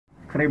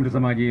Karibu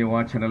mtazamaji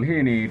wa channel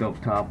hii, ni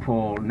Dr.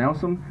 Paul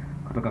Nelson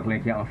kutoka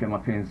kliniki ya afya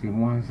mapenzi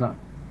Mwanza.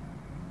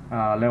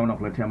 Leo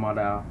nakuletea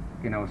mada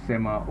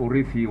inayosema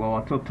urithi wa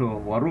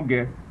watoto wa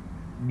Ruge,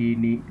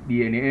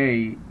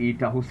 DNA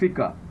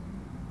itahusika.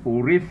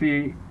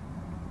 Urithi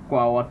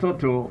kwa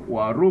watoto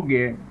wa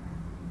Ruge,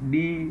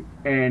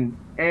 DNA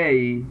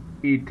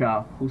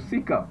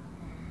itahusika.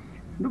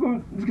 Ndugu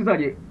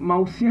msikilizaji,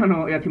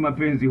 mahusiano ya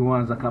kimapenzi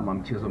huanza kama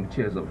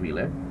mchezo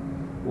vile.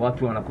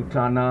 Watu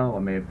wanakutana,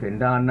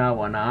 wamependana,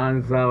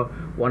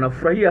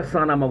 wanafurahia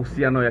sana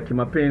mahusiano ya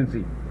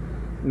kimapenzi.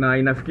 Na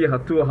inafikia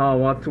hatua hawa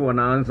watu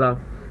wanaanza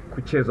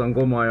kucheza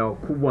ngoma yao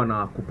kubwa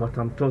na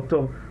kupata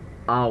mtoto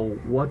au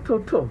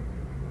watoto.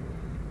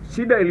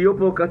 Shida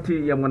iliyopo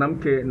kati ya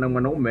mwanamke na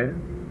mwanaume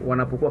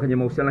wanapokuwa kwenye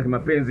mahusiano ya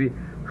kimapenzi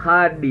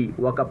hadi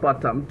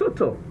wakapata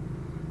mtoto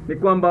ni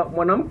kwamba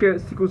mwanamke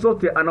siku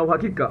zote ana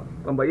uhakika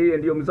kwamba yeye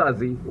ndiyo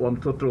mzazi wa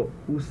mtoto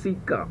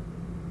husika,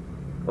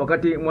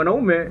 wakati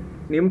mwanaume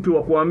ni mtu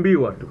wa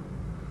kuambiwa tu.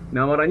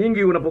 Na mara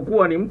nyingi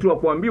unapokuwa ni mtu wa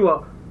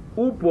kuambiwa,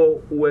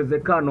 upo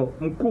uwezekano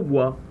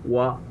mkubwa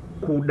wa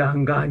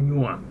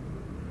kudanganywa.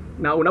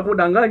 Na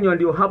unapodanganywa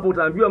ndio hapo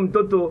utaambiwa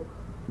mtoto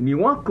ni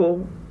wako,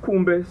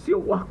 kumbe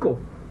sio wako.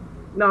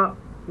 Na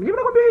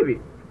ninakwambia hivi,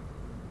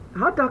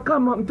 hata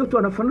kama mtoto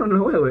anafanana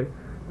na wewe,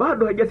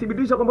 bado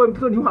haijathibitisha kwamba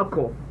mtoto ni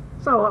wako.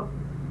 Sawa?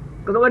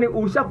 Kwa sababu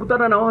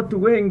ushakutana na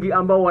watu wengi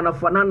ambao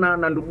wanafanana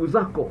na ndugu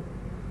zako.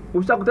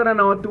 Ushakutana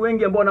na watu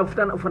wengi ambao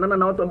wanafanana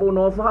na watu ambao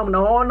unawafahamu na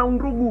hawana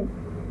undugu.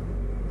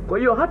 Kwa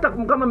hiyo hata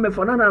kama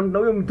mmefanana na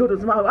huyo mtoto,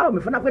 sema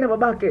umefanana kwenda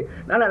babake.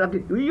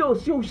 Lakini hiyo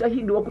sio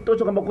ushahidi wa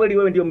kutosha kwamba kweli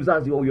wewe ndio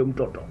mzazi wa huyo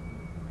mtoto,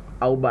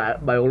 au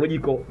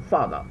biological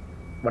father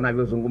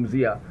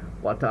wanavyozungumzia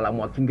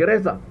wataalamu wa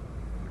Kiingereza.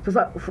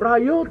 Sasa furaha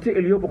yote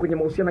iliyopo kwenye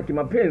mahusiano ya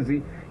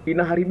kimapenzi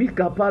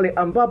inaharibika pale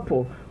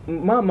ambapo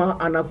mama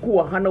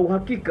anakuwa hana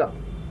uhakika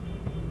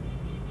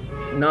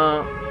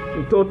na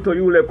mtoto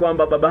yule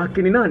kwamba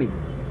babake ni nani.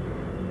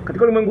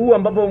 Katika ulimwengu huu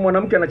ambapo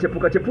mwanamke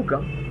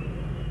anachepuka,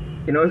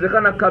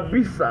 inawezekana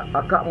kabisa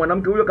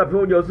mwanamke huyo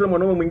akapewa ujauzito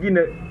mwanaume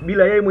mwingine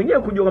bila yeye mwenyewe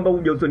kujua kwamba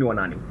ujauzito ni wa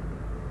nani.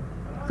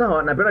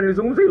 Sawa, napenda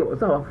nilizungumza hilo.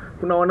 Sawa,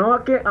 kuna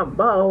wanawake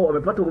ambao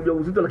wamepata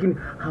ujauzito lakini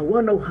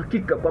hawana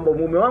uhakika kwamba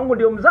mume wangu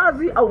ndio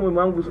mzazi au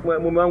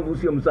mume wangu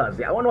sio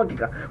mzazi. Hawana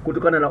uhakika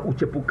kutokana na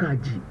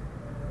uchepukaji.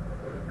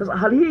 Sasa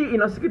hali hii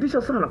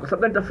inasikitisha sana, kwa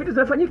sababu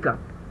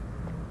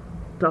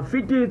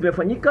tafiti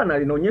zimefanyika na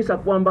inaonyesha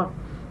kwamba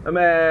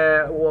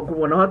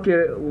wanawake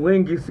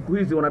wengi siku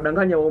hizi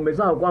wanadanganya waume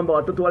zao kwamba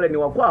watoto wale ni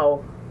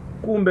wakwao,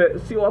 kumbe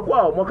sio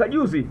wakwao. Mwaka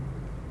juzi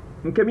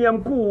mkemia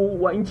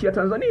mkuu wa nchi ya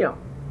Tanzania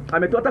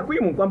ametoa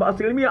takwimu kwamba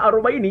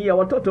 40% ya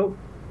watoto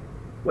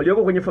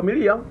walioko kwenye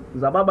familia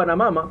za baba na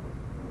mama,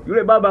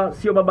 yule baba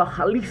sio baba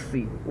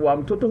halisi wa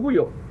mtoto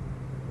huyo.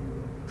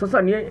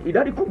 Sasa ni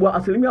idadi kubwa,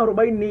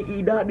 40% ni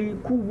idadi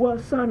kubwa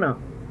sana.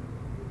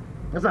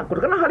 Sasa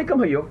kutokana na hali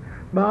kama hiyo,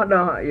 baada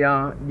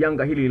ya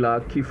janga hili la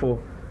kifo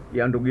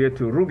ya ndugu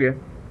yetu Ruge,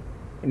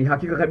 ni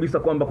hakika kabisa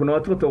kwamba kuna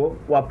watoto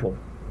wapo.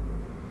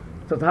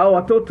 Sasa hao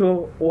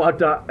watoto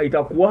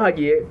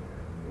itakuwaje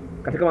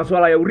katika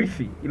masuala ya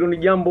urithi? Hilo ni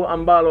jambo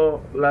ambalo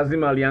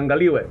lazima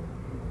liangaliwe.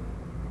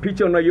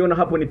 Picha unayoiona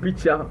hapo ni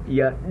picha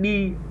ya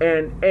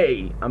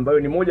DNA, ambayo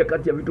ni moja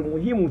kati ya vitu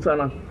muhimu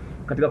sana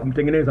katika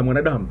kumtengeneza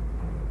mwanadamu.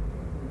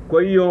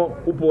 Kwa hiyo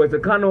upo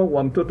uwezekano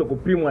wa mtoto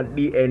kupimwa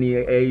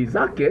DNA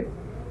zake,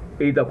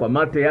 aidha kwa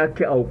mate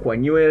yake au kwa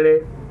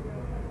nywele,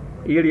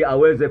 ili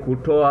aweze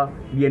kutoa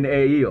DNA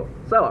hiyo.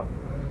 Sawa?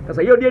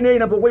 Sasa hiyo DNA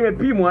inapokuwa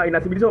imepimwa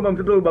inathibitisha kwamba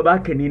mtoto huyo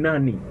babake ni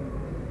nani.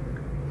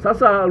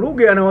 Sasa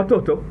Ruge ana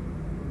watoto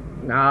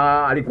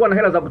na alikuwa na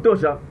hela za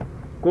kutosha.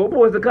 Kwa hiyo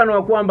uwezekano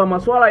wa kwamba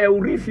masuala ya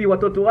urithi,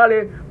 watoto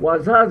wale,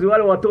 wazazi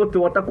wale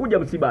watoto watakuja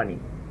msibani.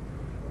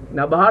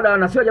 Na baada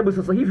na sio ajabu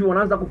sasa hivi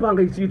wanaanza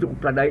kupanga hizi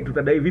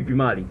tutadai vipi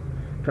mali,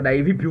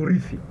 tutadai vipi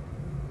urithi.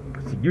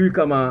 Sijui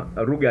kama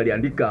Ruge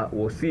aliandika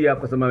wosia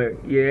kwa sababu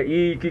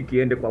hiki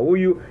kiende kwa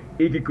huyu,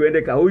 hiki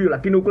kiende kwa huyu,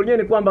 lakini ukweli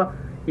ni kwamba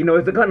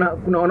inawezekana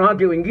kuna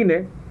wanawake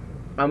wengine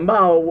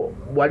ambao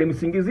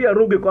walimsingizia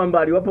Ruge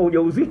kwamba aliwapa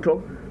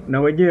ujauzito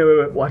na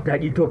wenyewe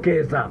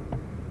watajitokeza.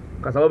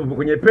 Kwa sababu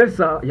kwenye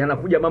pesa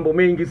yanakuja mambo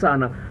mengi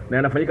sana na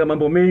yanafanyika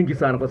mambo mengi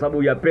sana kwa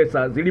sababu ya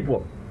pesa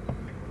zilipo.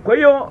 Kwa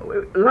hiyo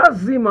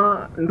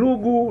lazima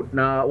ndugu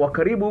na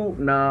wakaribu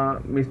na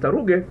Mr.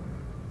 Ruge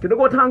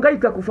kidogo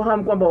watahangaika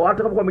kufahamu kwamba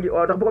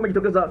watakapokuwa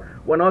wamejitokeza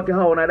wanawake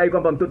hao wanadai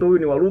kwamba mtoto huyu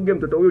ni wa Ruge,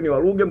 mtoto huyu ni wa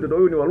Ruge, mtoto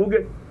huyu ni wa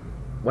Ruge,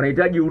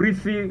 wanahitaji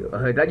urithi,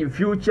 wanahitaji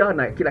future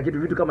na kila kitu,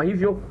 vitu kama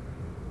hivyo,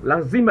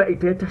 lazima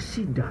italeta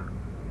shida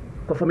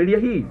kwa familia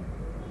hii.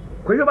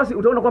 Kwa hiyo basi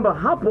utaona kwamba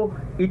hapo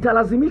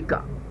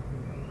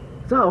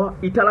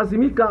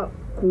italazimika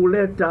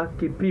kuleta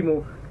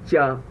kipimo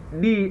cha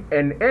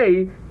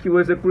DNA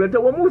kiweze kuleta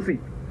uamuzi.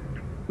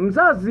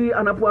 Mzazi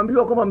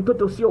anapoambiwa kwamba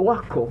mtoto sio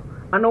wako,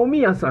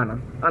 anaumia sana,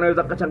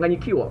 anaweza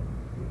kachanganyikiwa.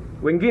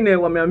 Wengine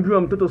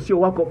wameambiwa mtoto sio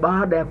wako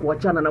baada ya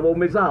kuachana na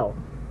waume zao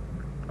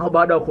au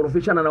baada ya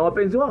kukorofishana na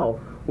wapenzi wao.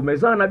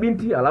 umezaa na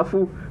binti,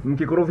 alafu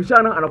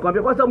mkikorofishana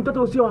anakuambia kwanza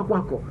mtoto usio wa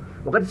kwako,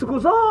 wakati siku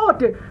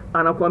zote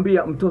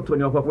anakuambia mtoto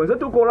ni wa kwako.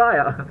 Wenzetu uko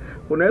Ulaya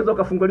unaweza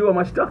ukafunguliwa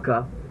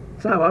mashtaka,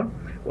 sawa,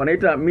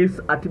 wanaita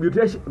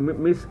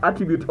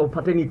misattribute of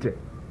paternity.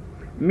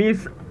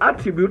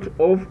 Misattribute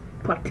of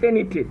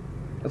paternity.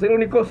 Sasa hilo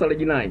ni kosa la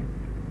jinai.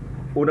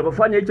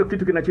 Unapofanya hicho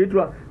kitu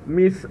kinachoitwa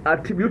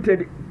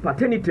misattributed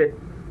paternity,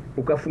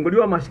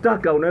 ukafunguliwa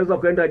mashtaka, unaweza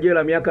ukaenda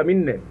jela miaka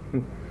 4.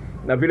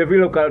 Na vile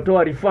vile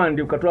ukatoa refund,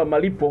 ukatoa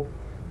malipo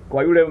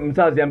kwa yule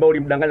mzazi ambaye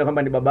ulimdanganya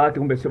kwamba ni baba yake,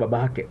 kumbe sio baba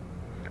yake.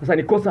 Sasa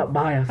ni kosa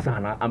baya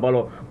sana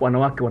ambalo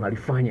wanawake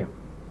wanalifanya.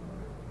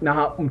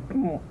 Na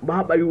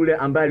baba yule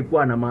ambaye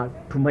alikuwa na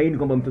matumaini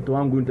kwamba mtoto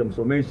wangu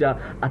nitamsomesha,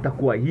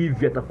 atakuwa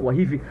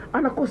hivi,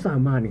 anakosa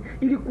amani.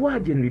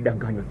 Ilikuwaje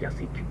nilidanganywa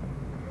kiasi hiki?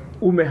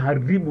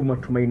 Umeharibu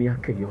matumaini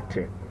yake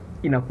yote.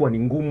 Inakuwa ni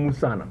ngumu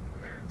sana.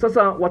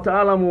 Sasa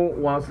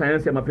wataalamu wa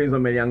sayansi ya mapenzi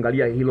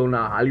wameliangalia hilo, na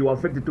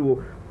haliwaafekti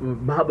tu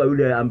baba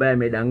yule ambaye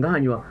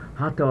amedanganywa,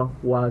 hata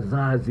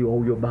wazazi wa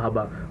huyo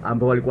baba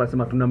ambao walikuwa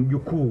wanasema tuna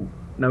mjukuu,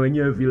 na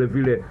wenyewe vile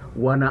vile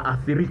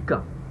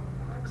wanaathirika.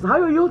 Sasa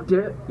hayo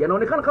yote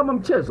yanaonekana kama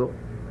mchezo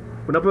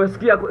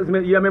unaposikia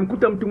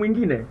yamemkuta mtu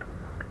mwingine,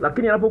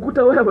 lakini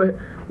anapokuta wewe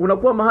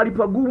unakuwa mahali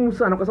pagumu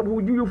sana, kwa sababu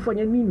hujui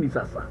ufanye nini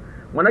sasa.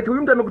 Maana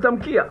huyu mtu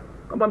amekutamkia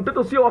kwamba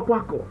mtoto sio wa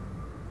kwako.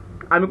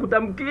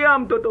 Amekutamkia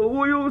mtoto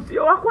huyu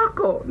sio wa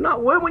kwako, na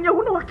wewe mwenyewe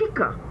huna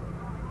uhakika.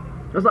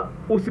 Sasa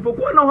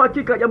usipokuwa na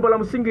uhakika, jambo la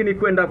msingi ni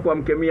kwenda kwa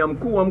mkemia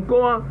mkuu wa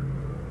mkoa.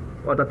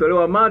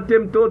 Watatolewa mate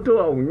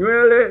mtoto au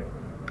nywele,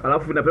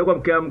 alafu unapelekwa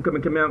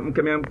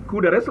mkemia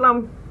mkuu Dar es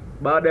Salaam.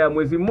 Baada ya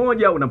mwezi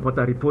mmoja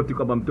unapata ripoti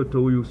kwamba mtoto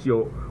huyu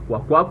sio wa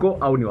kwako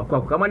au ni wa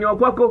kwako. Kama ni wa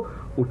kwako,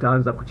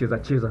 utaanza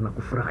kucheza na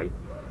kufurahi.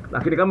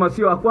 Lakini kama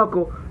sio wa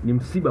kwako, ni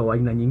msiba wa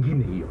aina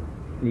nyingine hiyo.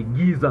 Ni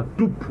giza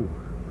tupu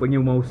kwenye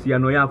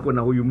mahusiano yako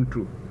na huyu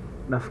mtu.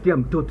 Nafikia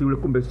mtoto yule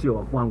kumbe sio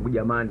wa kwangu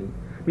jamani. Mimi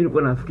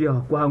nilikuwa nafikia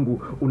wa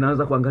kwangu.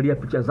 Unaanza kuangalia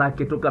picha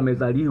zake toka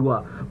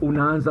amezaliwa.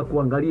 Unaanza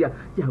kuangalia,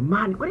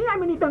 jamani, kwa nini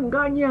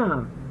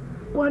amenidanganya?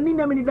 Kwa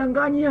nini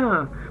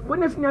amenidanganya? Kwa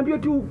nini asiniambie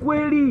tu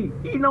ukweli?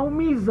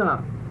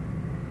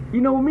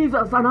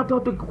 Inaumiza sana. Hata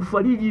watu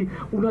kukufariji,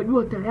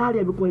 unajua tayari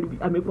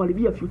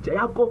amekuharibia future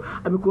yako,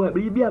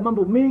 amekuharibia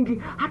mambo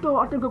mengi. Hata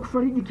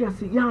kukufariji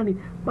kiasi gani,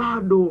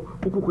 bado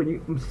uko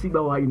kwenye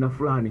msiba wa aina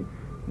fulani.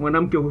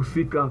 Mwanamke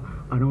husika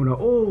anaona,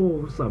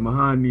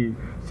 samahani,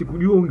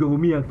 sikujua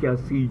ungeumia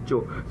kiasi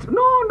hicho.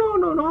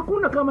 No,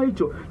 hakuna kama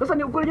hicho. Sasa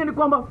ni ukweli ni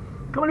kwamba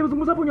kama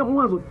nilizungumza hapo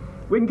mwanzo,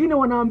 wengine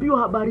wanaambiwa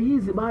habari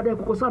hizi baada ya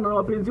kukosana na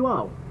wapenzi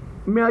wao.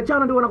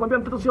 Mmeachana ndio wanakuambia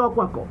mtoto sio wako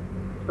kwako.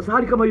 Sasa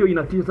hali kama hiyo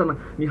inatisha sana,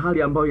 ni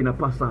hali ambayo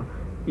inapasa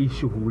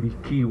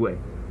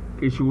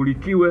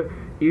ishughulikiwe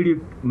ili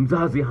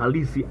mzazi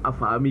halisi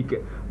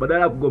afahamike.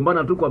 Badala ya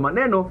kugombana tu kwa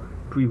maneno,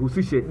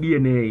 tuihusishe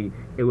DNA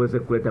iweze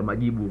kuleta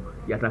majibu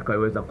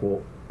yatakayoweza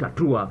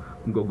kutatua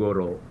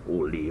mgogoro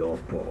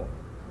uliopo.